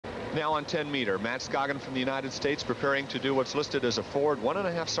Now on 10-meter, Matt Scoggin from the United States preparing to do what's listed as a forward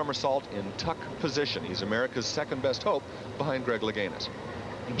 1.5 somersault in tuck position. He's America's second best hope behind Greg Louganis.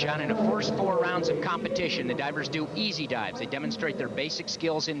 And John, in the first 4 rounds of competition, the divers do easy dives. They demonstrate their basic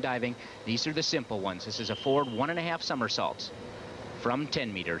skills in diving. These are the simple ones. This is a forward 1.5 somersaults from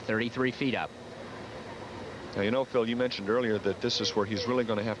 10-meter, 33 feet up. Now, you know, Phil, you mentioned earlier that this is where he's really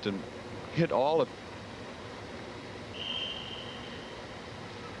going to have to hit all of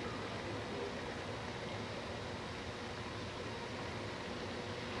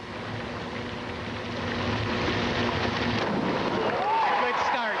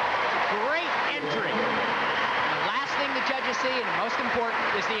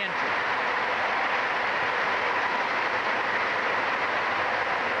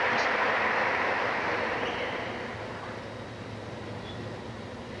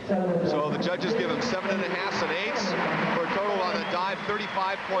So the judges give him 7.5 and 8s for a total on the dive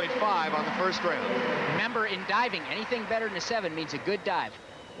 35.5 on the first round. Remember, in diving, anything better than a 7 means a good dive.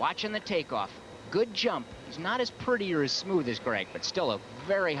 Watching the takeoff, good jump. He's not as pretty or as smooth as Greg, but still a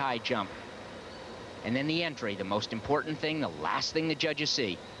very high jump. And then the entry, the most important thing, the last thing the judges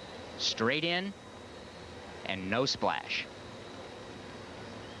see. Straight in and no splash.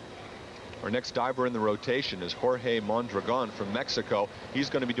 Our next diver in the rotation is Jorge Mondragon from Mexico. He's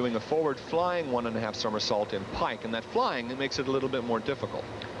going to be doing a forward flying 1.5 somersault in pike, and that flying, it makes it a little bit more difficult.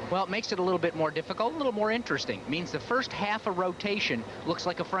 Well, it makes it a little bit more difficult, a little more interesting. It means the first half of rotation looks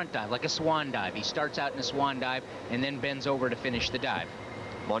like a front dive, like a swan dive. He starts out in a swan dive and then bends over to finish the dive.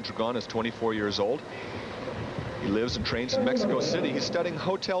 Mondragon is 24 years old. He lives and trains in Mexico City. He's studying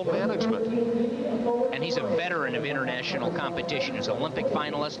hotel management. And he's a veteran of international competition. He's an Olympic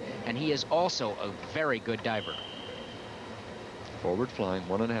finalist, and he is also a very good diver. Forward flying,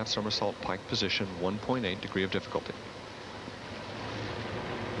 1.5 somersault pike position, 1.8 degree of difficulty.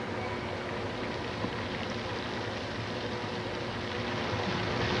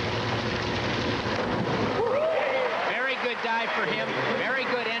 Very good dive for him. Very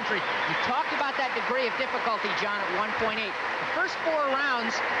good entry. You talked about that degree of difficulty, John, at 1.8. The first 4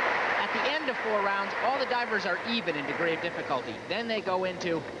 rounds, at the end of 4 rounds, all the divers are even in degree of difficulty. Then they go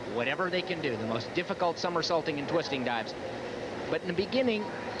into whatever they can do, the most difficult somersaulting and twisting dives. But in the beginning,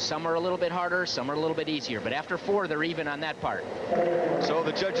 some are a little bit harder, some are a little bit easier. But after 4, they're even on that part. So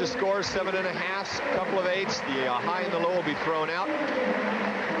the judges score 7.5, a couple of 8s. The high and the low will be thrown out.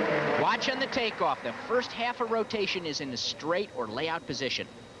 Watch on the takeoff. The first half of rotation is in the straight or layout position.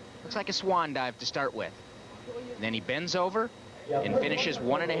 Looks like a swan dive to start with. And then he bends over and finishes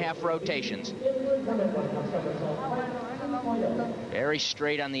 1.5 rotations. Very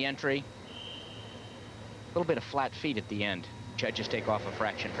straight on the entry. A little bit of flat feet at the end. Judges take off a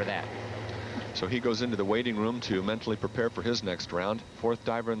fraction for that. So he goes into the waiting room to mentally prepare for his next round. 4th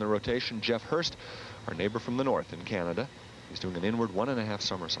diver in the rotation, Jeff Hirst, our neighbor from the north in Canada. He's doing an inward 1.5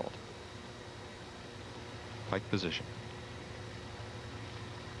 somersault. Pike position.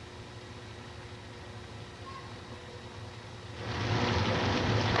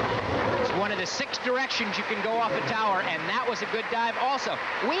 One of the 6 directions you can go off a tower, and that was a good dive also.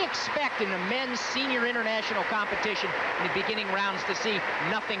 We expect in the men's senior international competition in the beginning rounds to see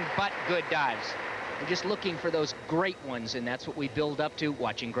nothing but good dives. We're just looking for those great ones, and that's what we build up to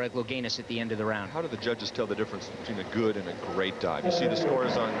watching Greg Louganis at the end of the round. How do the judges tell the difference between a good and a great dive? You see the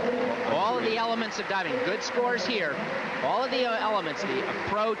scores on all of the elements of diving. Good scores here. All of the elements, the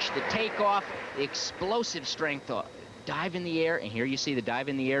approach, the takeoff, the explosive strength, dive in the air, and here you see the dive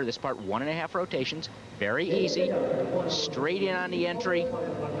in the air. This part, 1.5 rotations, very easy, straight in on the entry,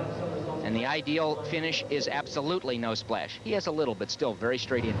 and the ideal finish is absolutely no splash. He has a little, but still very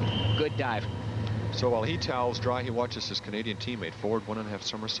straight in. Good dive. So while he towels dry, he watches his Canadian teammate forward 1.5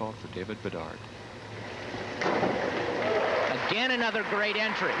 somersault for David Bedard. Again, another great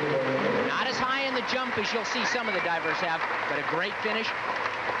entry. Not as high in the jump as you'll see some of the divers have, but a great finish.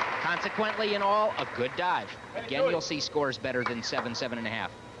 Consequently, in all, a good dive. Again, you'll see scores better than 7, 7.5.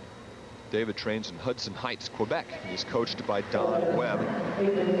 David trains in Hudson Heights, Quebec. He's coached by Don Webb,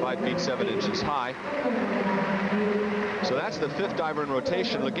 5 feet 7 inches high. So that's the 5th diver in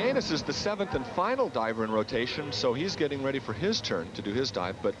rotation. Louganis is the 7th and final diver in rotation, so he's getting ready for his turn to do his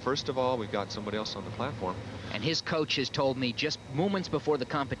dive. But first of all, we've got somebody else on the platform. And his coach has told me just moments before the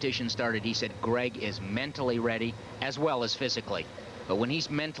competition started, he said Greg is mentally ready as well as physically. But when he's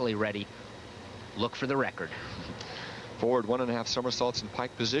mentally ready, look for the record. Forward 1.5 somersaults in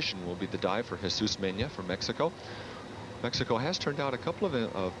pike position will be the dive for Jesus Mena from Mexico. Mexico has turned out a couple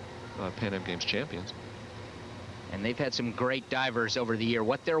of Pan Am Games champions. And they've had some great divers over the year.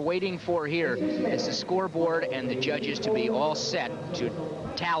 What they're waiting for here is the scoreboard and the judges to be all set to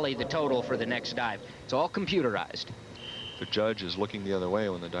tally the total for the next dive. It's all computerized. The judge is looking the other way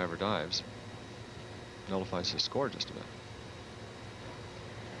when the diver dives. Nullifies his score just a bit.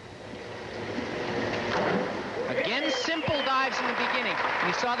 Again, simple dives in the beginning.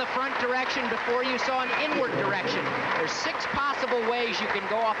 You saw the front direction before you saw an inward direction. There's 6 possible ways you can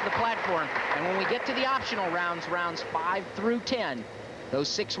go off the platform. And when we get to the optional rounds, rounds 5 through 10, those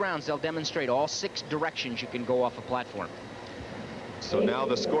 6 rounds, they'll demonstrate all 6 directions you can go off a platform. So now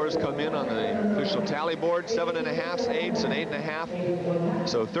the scores come in on the official tally board, 7.5s, 8s, and 8.5.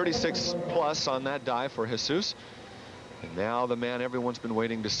 So 36 plus on that dive for Jesus. And now the man everyone's been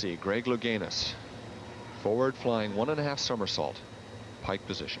waiting to see, Greg Louganis. Forward flying 1.5 somersault, pike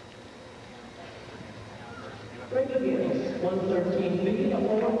position. Greg Louganis, 113 feet,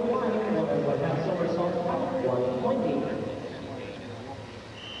 forward flying 1.5 somersault, 120.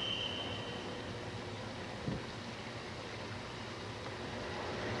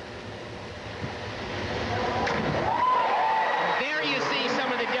 There you see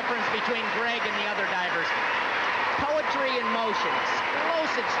some of the difference between Greg and the other divers. Poetry in motion,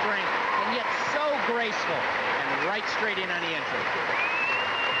 explosive strength, and yet so graceful, and right straight in on the entry.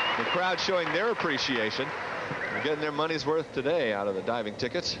 The crowd showing their appreciation. They're getting their money's worth today out of the diving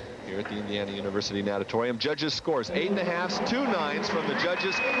tickets here at the Indiana University Natatorium. Judges scores 8.5s, 2 9s from the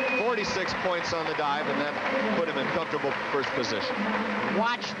judges, 46 points on the dive, and that put him in comfortable first position.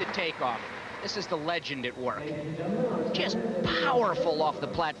 Watch the takeoff. This is the legend at work. Just powerful off the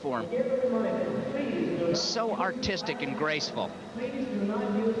platform. So artistic and graceful.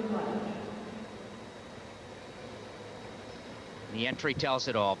 The entry tells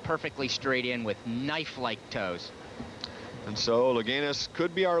it all. Perfectly straight in with knife-like toes. And so Louganis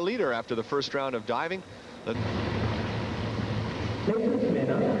could be our leader after the first round of diving.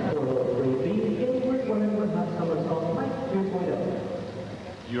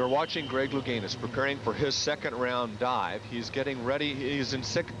 You're watching Greg Louganis preparing for his second round dive. He's getting ready. He's in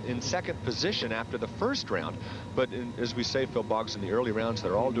second position after the first round. But as we say, Phil Boggs, in the early rounds,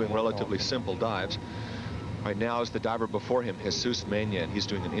 they're all doing relatively simple dives. Right now is the diver before him, Jesus Mena, and he's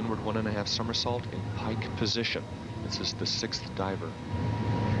doing an inward 1.5 somersault in pike position. This is the 6th diver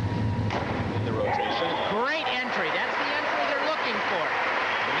in the rotation. Great entry. That's the entry they're looking for.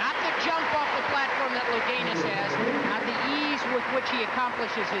 Not the jump off the platform that Louganis has, not the ease with which he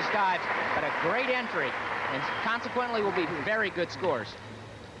accomplishes his dives, but a great entry, and consequently will be very good scores.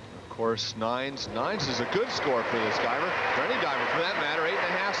 Of course, 9s. 9s is a good score for this diver, for any diver for that matter.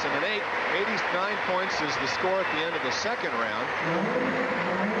 8.5s and an 8. 89 points is the score at the end of the second round.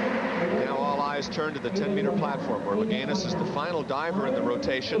 Now all eyes turn to the 10-meter platform, where Louganis is the final diver in the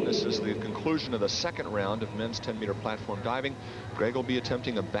rotation. This is the conclusion of the second round of men's 10-meter platform diving. Greg will be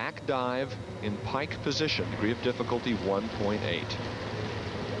attempting a back dive in pike position, degree of difficulty 1.8.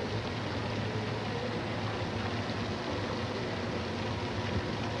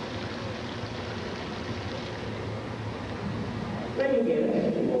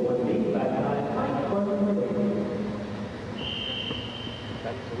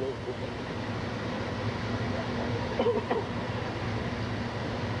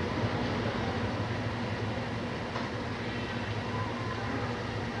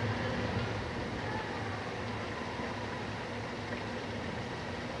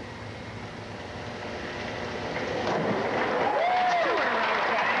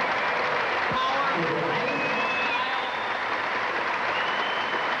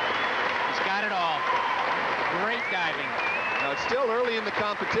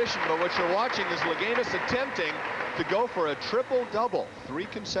 But what you're watching is Louganis attempting to go for a triple-double. 3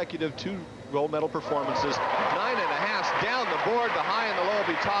 consecutive 2 gold medal performances. 9.5s down the board. The high and the low will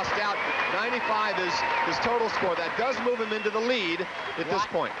be tossed out. 95 is his total score. That does move him into the lead at this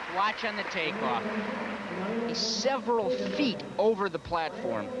point. Watch on the takeoff. He's several feet over the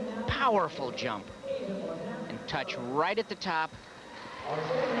platform. Powerful jump. And touch right at the top.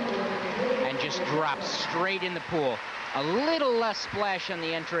 And just drop straight in the pool. A little less splash on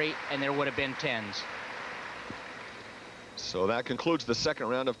the entry, and there would have been 10s. So that concludes the second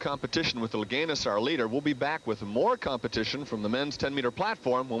round of competition with Louganis, our leader. We'll be back with more competition from the men's 10-meter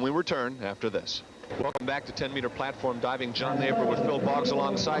platform when we return after this. Welcome back to 10-meter platform diving. John Neighbor with Phil Boggs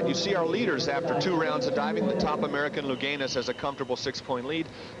alongside. You see our leaders after 2 rounds of diving. The top American, Louganis, has a comfortable 6-point lead.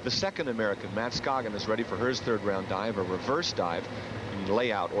 The second American, Matt Scoggin, is ready for his third round dive, a reverse dive in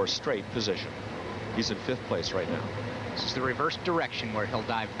layout or straight position. He's in 5th place right now. This is the reverse direction where he'll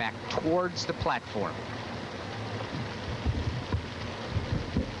dive back towards the platform.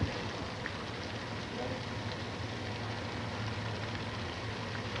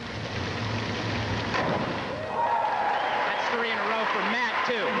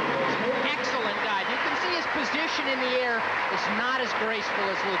 Excellent dive. You can see his position in the air is not as graceful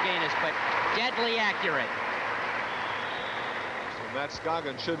as Louganis, but deadly accurate. So Matt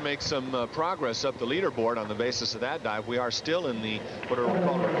Scoggin should make some progress up the leaderboard on the basis of that dive. We are still in the what are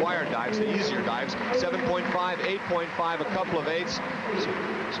called required dives, the easier dives. 7.5, 8.5, a couple of 8s.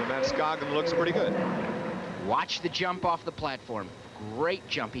 So Matt Scoggin looks pretty good. Watch the jump off the platform. Great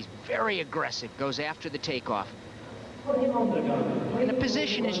jump. He's very aggressive. Goes after the takeoff. And the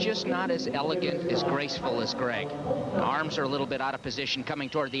position is just not as elegant, as graceful as Greg. Arms are a little bit out of position coming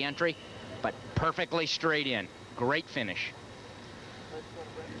toward the entry, but perfectly straight in. Great finish.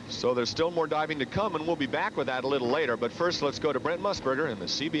 So there's still more diving to come, and we'll be back with that a little later. But first, let's go to Brent Musburger in the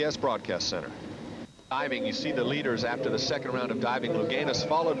CBS Broadcast Center. Diving, you see the leaders after the second round of diving. Louganis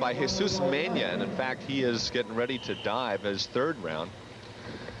followed by Jesus Mena, and in fact, he is getting ready to dive his third round.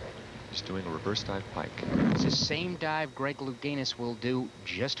 He's doing a reverse dive pike. It's the same dive Greg Louganis will do,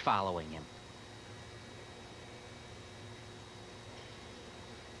 just following him.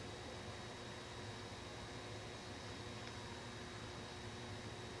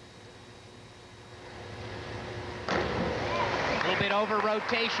 A little bit over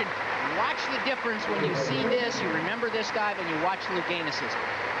rotation. Watch the difference when you see this. You remember this dive and you watch Louganis's.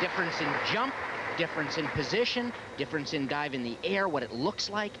 Difference in jump, difference in position, difference in dive in the air, what it looks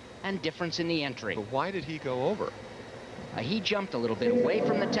like, and difference in the entry. But why did he go over? He jumped a little bit away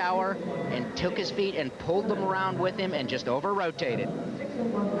from the tower and took his feet and pulled them around with him and just over-rotated.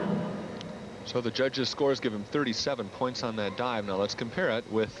 So the judges' scores give him 37 points on that dive. Now let's compare it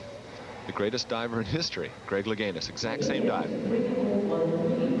with the greatest diver in history, Greg Louganis. Exact same dive.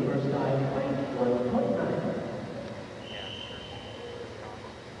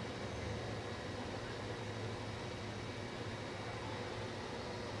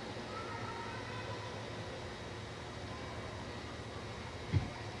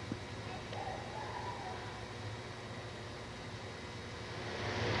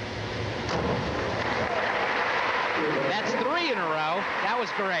 That's 3 in a row. That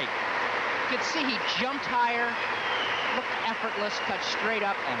was great. You could see he jumped higher, looked effortless, cut straight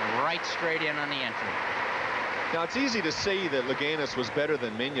up, and right straight in on the entry. Now, it's easy to say that Louganis was better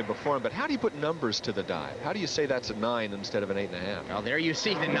than Mena before him, but how do you put numbers to the dive? How do you say that's a 9 instead of an 8.5? Well, there you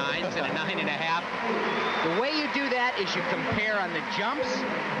see the 9s and a 9.5. The way you do that is you compare on the jumps,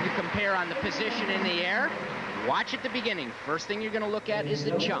 you compare on the position in the air. Watch at the beginning. First thing you're going to look at is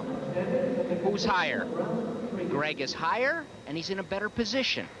the jump. Who's higher? Greg is higher, and he's in a better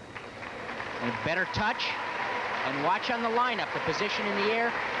position. And a better touch. And watch on the lineup, the position in the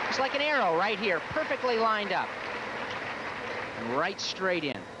air. It's like an arrow right here, perfectly lined up. And right straight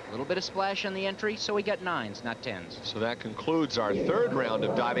in. A little bit of splash on the entry, so we got 9s, not 10s. So that concludes our third round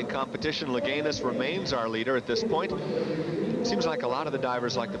of diving competition. Louganis remains our leader at this point. It seems like a lot of the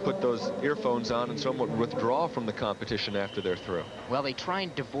divers like to put those earphones on and somewhat withdraw from the competition after they're through. Well, they try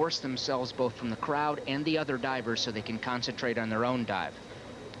and divorce themselves both from the crowd and the other divers so they can concentrate on their own dive.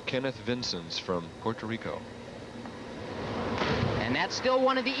 Kenneth Vincent from Puerto Rico. And that's still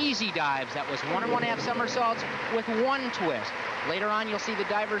one of the easy dives. That was 1 1/2 somersaults with 1 twist. Later on, you'll see the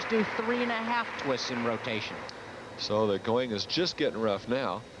divers do 3.5 twists in rotation. So the going is just getting rough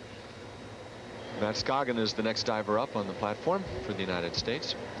now. Matt Scoggin is the next diver up on the platform for the United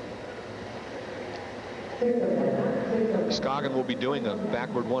States. Scoggin will be doing a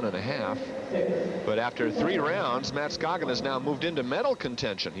backward 1.5. But after 3 rounds, Matt Scoggin has now moved into medal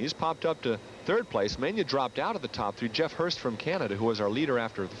contention. He's popped up to 3rd place. Mena dropped out of the top 3. Jeff Hirst from Canada, who was our leader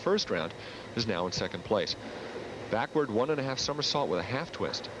after the first round, is now in 2nd place. Backward 1.5 somersault with a half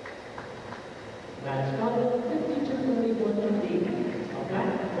twist. Matt Scoggin, 52.1 feet. Okay,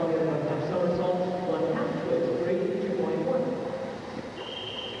 1.5 somersault, 1 half twist, 32.1.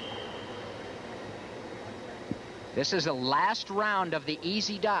 This is the last round of the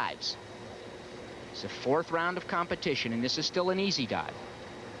easy dives. It's the 4th round of competition, and this is still an easy dive.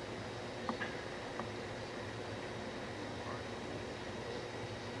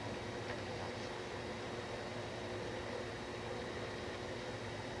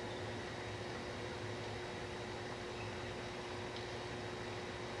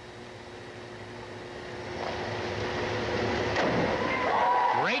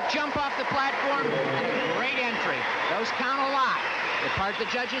 Great jump off the platform and a great entry. Those count a lot. The part the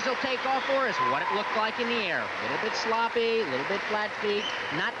judges will take off for is what it looked like in the air. A little bit sloppy, a little bit flat feet,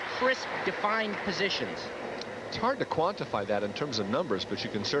 not crisp, defined positions. It's hard to quantify that in terms of numbers, but you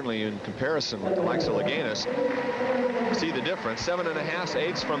can certainly, in comparison with the likes of Louganis, see the difference. 7.5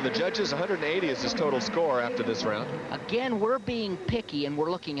 eighths from the judges. 180 is his total score after this round. Again, we're being picky, and we're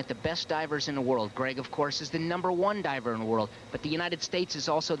looking at the best divers in the world. Greg, of course, is the #1 diver in the world, but the United States is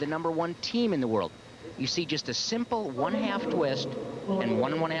also the #1 team in the world. You see just a simple 1/2 twist and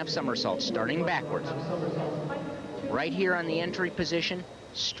 1 1/2 somersault, starting backwards. Right here on the entry position,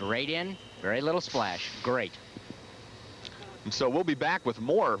 straight in, very little splash. Great. And so we'll be back with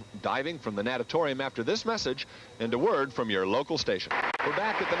more diving from the natatorium after this message and a word from your local station. We're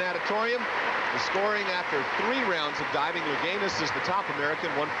back at the natatorium. The scoring after 3 rounds of diving, Louganis is the top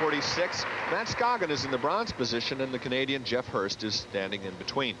American, 146. Matt Scoggin is in the bronze position, and the Canadian Jeff Hirst is standing in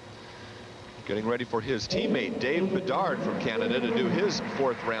between. Getting ready for his teammate David Bedard from Canada to do his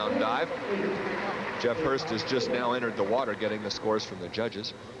 4th round dive. Jeff Hirst has just now entered the water, getting the scores from the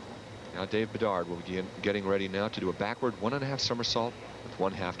judges. Now Dave Bedard will be getting ready now to do a backward 1.5 somersault with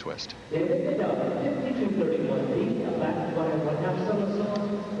 1/2 twist. David Bedard, 52.31 feet, a back 1.5 somersault,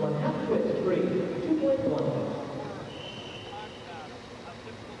 1/2 twist, 2.1.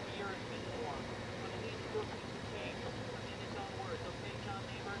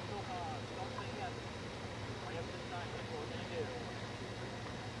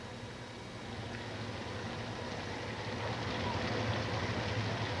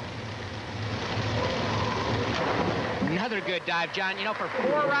 Another good dive, John. You know, for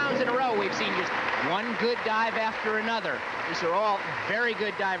 4 rounds in a row, we've seen just one good dive after another. These are all very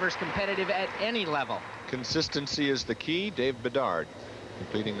good divers, competitive at any level. Consistency is the key. Dave Bedard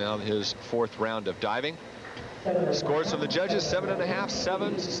completing now his 4th round of diving. Scores from the judges: 7.5,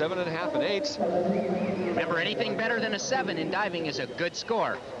 7s, 7.5, and 8s. Remember, anything better than a 7 in diving is a good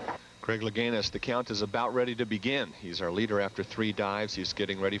score. Greg Louganis, the count is about ready to begin. He's our leader after 3 dives. He's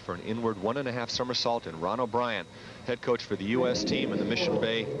getting ready for an inward 1.5 somersault, and Ron O'Brien, head coach for the U.S. team in the Mission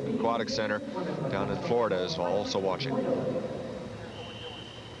Bay Aquatic Center down in Florida, is also watching.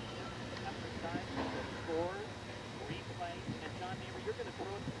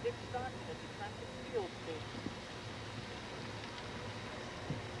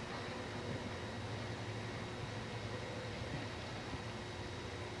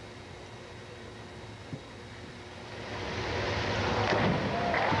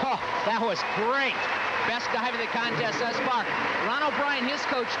 That was great. Best dive of the contest thus far. Ron O'Brien, his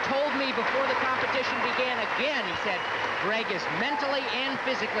coach, told me before the competition began again, he said, Greg is mentally and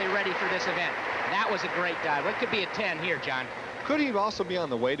physically ready for this event. That was a great dive. It could be a 10 here, John. Could he also be on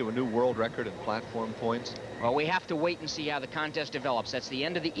the way to a new world record in platform points? Well, we have to wait and see how the contest develops. That's the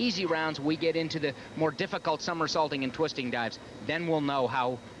end of the easy rounds. We get into the more difficult somersaulting and twisting dives. Then we'll know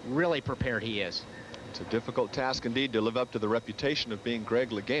how really prepared he is. It's a difficult task indeed to live up to the reputation of being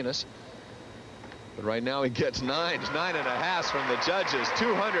Greg Louganis. But right now he gets 9.5 from the judges.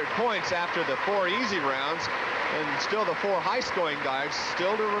 200 points after the 4 easy rounds, and still the 4 high-scoring dives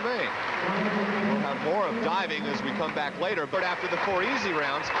still to remain. We'll have more of diving as we come back later, but after the 4 easy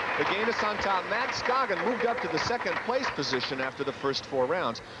rounds, Louganis on top. Matt Scoggin moved up to the 2nd place position after the first 4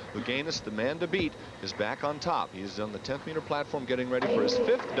 rounds. Louganis, the man to beat, is back on top. He's on the 10th meter platform getting ready for his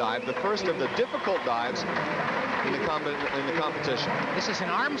 5th dive, the first of the difficult dives in the competition. This is an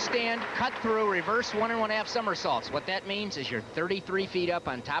arm stand, cut through, reverse 1 1/2 somersaults. What that means is you're 33 feet up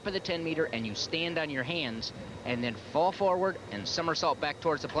on top of the 10 meter and you stand on your hands and then fall forward and somersault back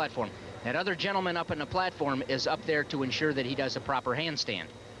towards the platform. That other gentleman up on the platform is up there to ensure that he does a proper handstand.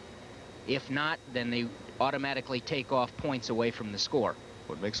 If not, then they automatically take off points away from the score.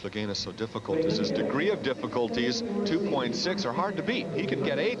 What makes Louganis so difficult is his degree of difficulties. 2.6 are hard to beat. He can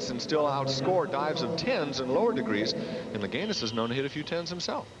get 8s and still outscore dives of 10s in lower degrees, and Louganis is known to hit a few 10s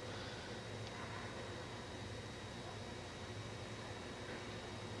himself.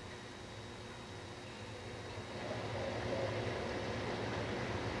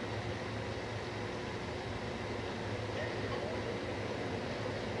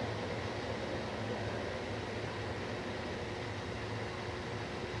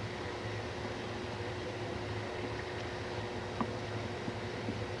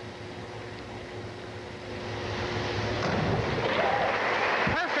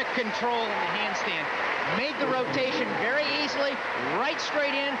 Control in the handstand. Made the rotation very easily, right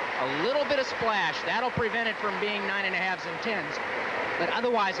straight in, a little bit of splash. That'll prevent it from being 9.5s and 10s, but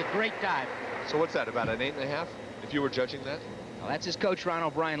otherwise a great dive. So what's that, about an 8.5, if you were judging that? Well, that's his coach, Ron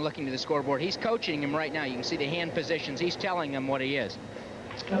O'Brien, looking to the scoreboard. He's coaching him right now. You can see the hand positions. He's telling him what he is.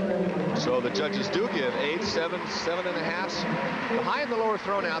 So the judges do give 8, 7, 7.5. The high and the low are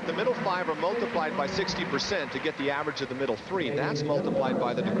thrown out. The middle 5 are multiplied by 60% to get the average of the middle 3. That's multiplied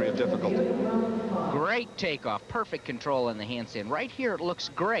by the degree of difficulty. Great takeoff. Perfect control in the handstand. Right here, it looks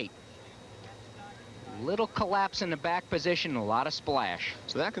great. Little collapse in the back position, a lot of splash.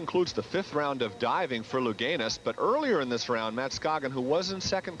 So that concludes the 5th round of diving for Louganis. But earlier in this round, Matt Scoggin, who was in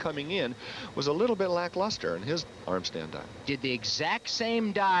second coming in, was a little bit lackluster in his arm stand dive. Did the exact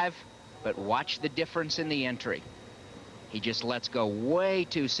same dive, but watch the difference in the entry. He just lets go way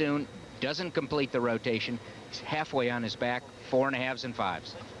too soon, doesn't complete the rotation. He's halfway on his back, 4.5s and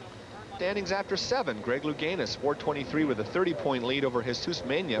 5s. Standings after 7. Greg Louganis, 423 with a 30-point lead over Jesus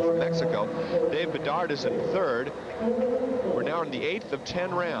Mena from Mexico. David Bedard is in 3rd. We're now in the 8th of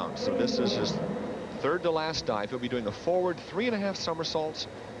 10 rounds. So this is his 3rd to last dive. He'll be doing a forward 3.5 somersaults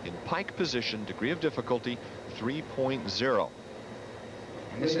in pike position, degree of difficulty 3.0.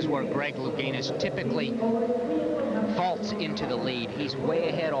 And this is where Greg Louganis typically vaults into the lead. He's way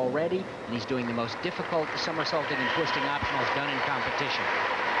ahead already, and he's doing the most difficult somersaulting and twisting optionals done in competition.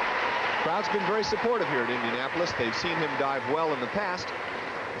 Crowd's been very supportive here at Indianapolis. They've seen him dive well in the past.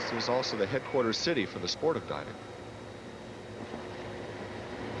 This is also the headquarters city for the sport of diving.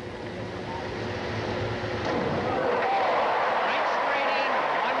 Right straight in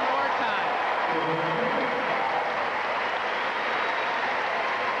one more time.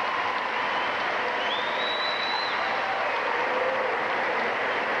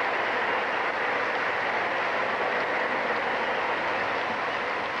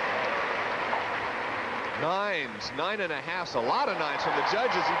 Nines, 9.5s, a lot of 9s from the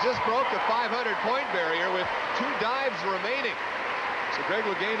judges. He just broke the 500-point barrier with 2 dives remaining. So Greg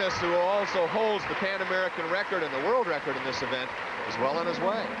Louganis, who also holds the Pan American record and the world record in this event, is well on his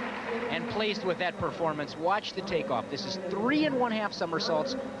way. And pleased with that performance. Watch the takeoff. This is 3.5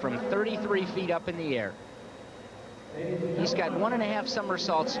 somersaults from 33 feet up in the air. He's got 1.5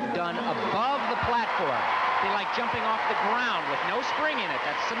 somersaults done above the platform. Be like jumping off the ground with no spring in it.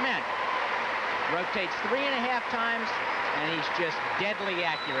 That's cement. Rotates 3.5 times, and he's just deadly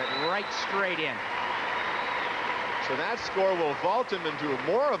accurate, right straight in. So that score will vault him into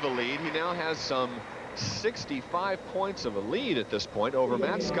more of a lead. He now has some 65 points of a lead at this point over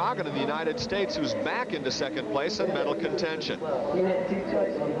Matt Scoggin of the United States, who's back into second place in medal contention. You had 2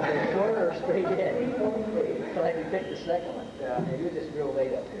 choices, short or straight in. Glad you picked the second one. Yeah. You were just real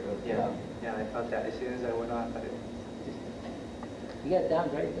late up here. Yeah, yeah, I felt that as soon as I went on. You got it down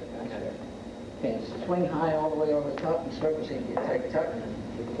great. That's okay, swing high all the way over the top and circle, so you get tight tuck and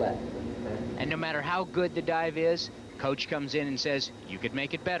be flat. And no matter how good the dive is, coach comes in and says, you could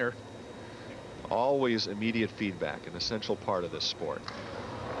make it better. Always immediate feedback, an essential part of this sport.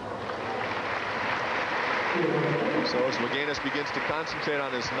 So as Louganis begins to concentrate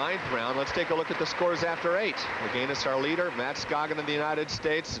on his 9th round, let's take a look at the scores after 8. Louganis, our leader, Matt Scoggin of the United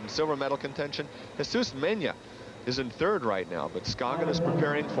States in silver medal contention. Jesus Mena is in 3rd right now, but Scoggin is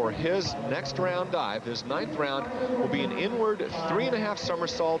preparing for his next round dive. His 9th round will be an inward 3.5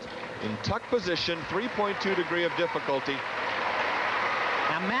 somersault in tuck position, 3.2 degree of difficulty.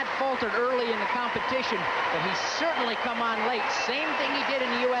 Now, Matt faltered early in the competition, but he's certainly come on late. Same thing he did in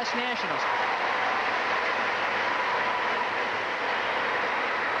the U.S. Nationals.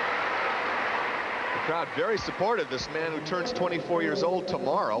 The crowd very supportive. This man who turns 24 years old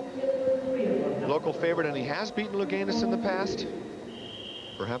tomorrow. Local favorite, and he has beaten Louganis in the past.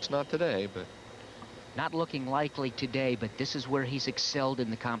 Perhaps not today, but... Not looking likely today, but this is where he's excelled in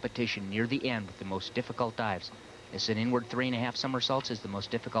the competition, near the end with the most difficult dives. This an inward 3.5 somersaults is the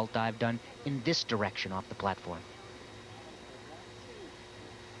most difficult dive done in this direction off the platform.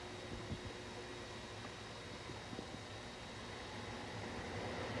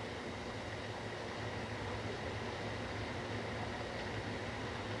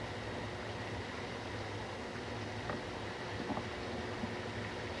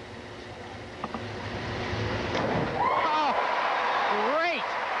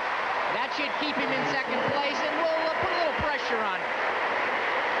 Keep him in second place, and we'll put a little pressure on him.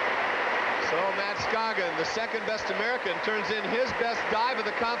 So Matt Scoggin, the second best American, turns in his best dive of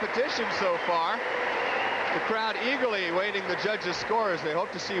the competition so far. The crowd eagerly waiting the judges' scores. They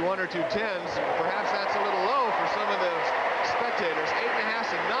hope to see 1 or 2 10s. Perhaps that's a little low for some of the spectators.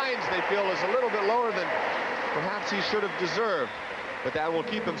 8.5s and 9s they feel is a little bit lower than perhaps he should have deserved. But that will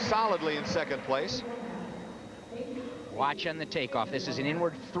keep him solidly in second place. Watch on the takeoff. This is an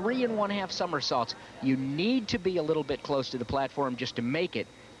inward 3.5 somersaults. You need to be a little bit close to the platform just to make it.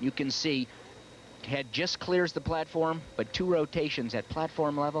 You can see head just clears the platform, but 2 rotations at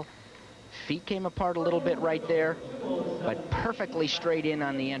platform level. Feet came apart a little bit right there. but perfectly straight in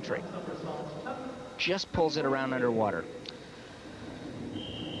on the entry. Just pulls it around underwater.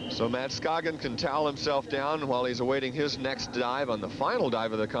 So Matt Scoggin can towel himself down while he's awaiting his next dive on the final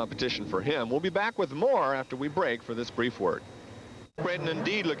dive of the competition for him. We'll be back with more after we break for this brief word. And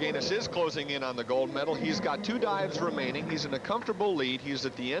indeed, Louganis is closing in on the gold medal. He's got 2 dives remaining. He's in a comfortable lead. He's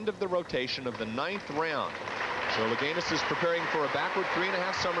at the end of the rotation of the 9th round. So Louganis is preparing for a backward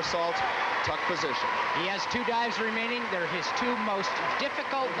 3.5 somersault tuck position. He has 2 dives remaining. They're his 2 most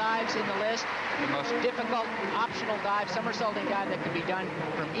difficult dives in the list. The most difficult optional dive, somersaulting dive that can be done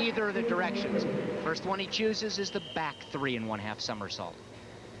from either of the directions. First one he chooses is the back 3.5 somersault.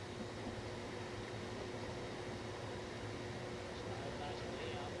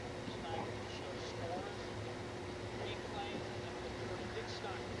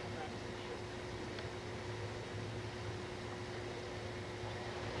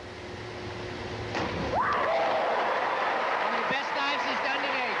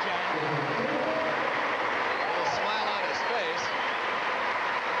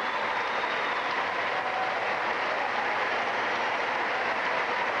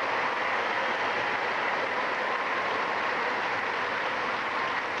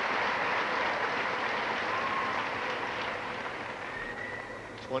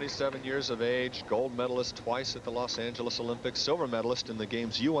 .27 years of age, gold medalist twice at the Los Angeles Olympics, silver medalist in the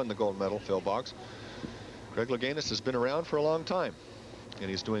games you won the gold medal, Phil Boggs. Greg Louganis has been around for a long time, and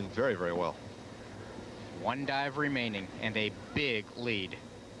he's doing very, very well. 1 dive remaining and a big lead.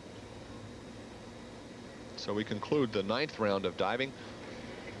 So we conclude the 9th round of diving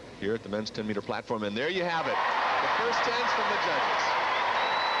here at the men's 10-meter platform, and there you have it. The first 10s from the judges.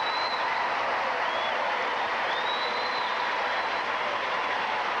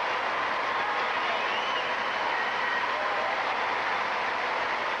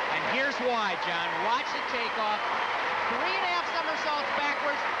 Why, John? Watch the takeoff. 3.5 somersaults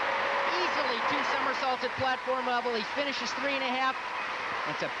backwards. Easily 2 somersaults at platform level. He finishes 3.5.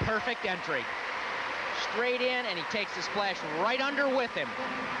 It's a perfect entry. Straight in, and he takes the splash right under with him.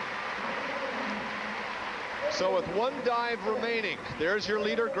 So with 1 dive remaining, there's your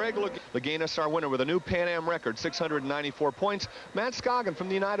leader, Greg Louganis, our winner with a new Pan Am record, 694 points. Matt Scoggin from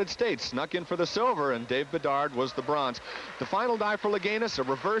the United States snuck in for the silver, and David Bedard was the bronze. The final dive for Louganis, a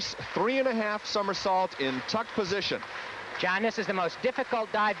reverse 3.5 somersault in tuck position. John, this is the most difficult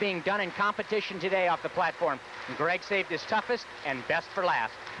dive being done in competition today off the platform. And Greg saved his toughest and best for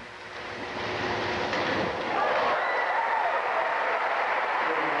last.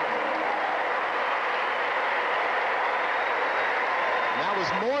 That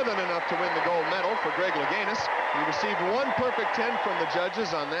was more than enough to win the gold medal for Greg Louganis. He received 1 perfect 10 from the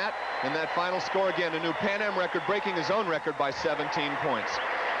judges on that, and that final score again, a new Pan Am record, breaking his own record by 17 points.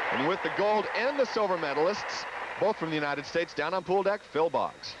 And with the gold and the silver medalists, both from the United States, down on pool deck, Phil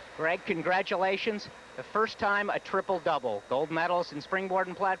Boggs. Greg, congratulations. The first time a triple-double. Gold medals in springboard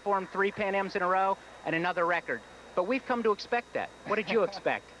and platform, 3 Pan Ams in a row, and another record. But we've come to expect that. What did you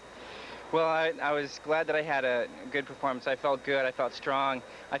expect? Well, I was glad that I had a good performance. I felt good. I felt strong.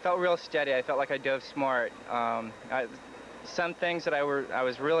 I felt real steady. I felt like I dove smart. Some things that I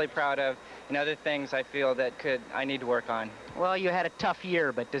was really proud of, and other things I feel that I need to work on. Well, you had a tough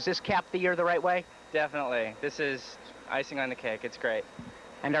year, but does this cap the year the right way? Definitely. This is icing on the cake. It's great.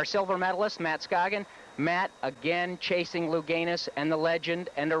 And our silver medalist, Matt Scoggin. Matt, again, chasing Louganis and the legend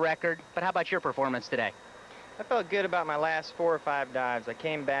and a record. But how about your performance today? I felt good about my last 4 or 5 dives. I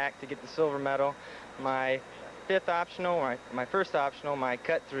came back to get the silver medal. My 5th optional, my first optional, my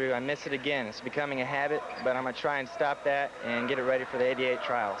cut through, I miss it again. It's becoming a habit, but I'm going to try and stop that and get it ready for the 88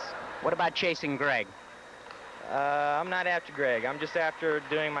 trials. What about chasing Greg? I'm not after Greg. I'm just after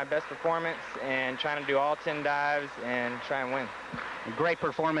doing my best performance and trying to do all 10 dives and try and win. Great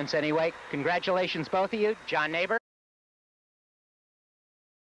performance anyway. Congratulations, both of you. John Neighbor.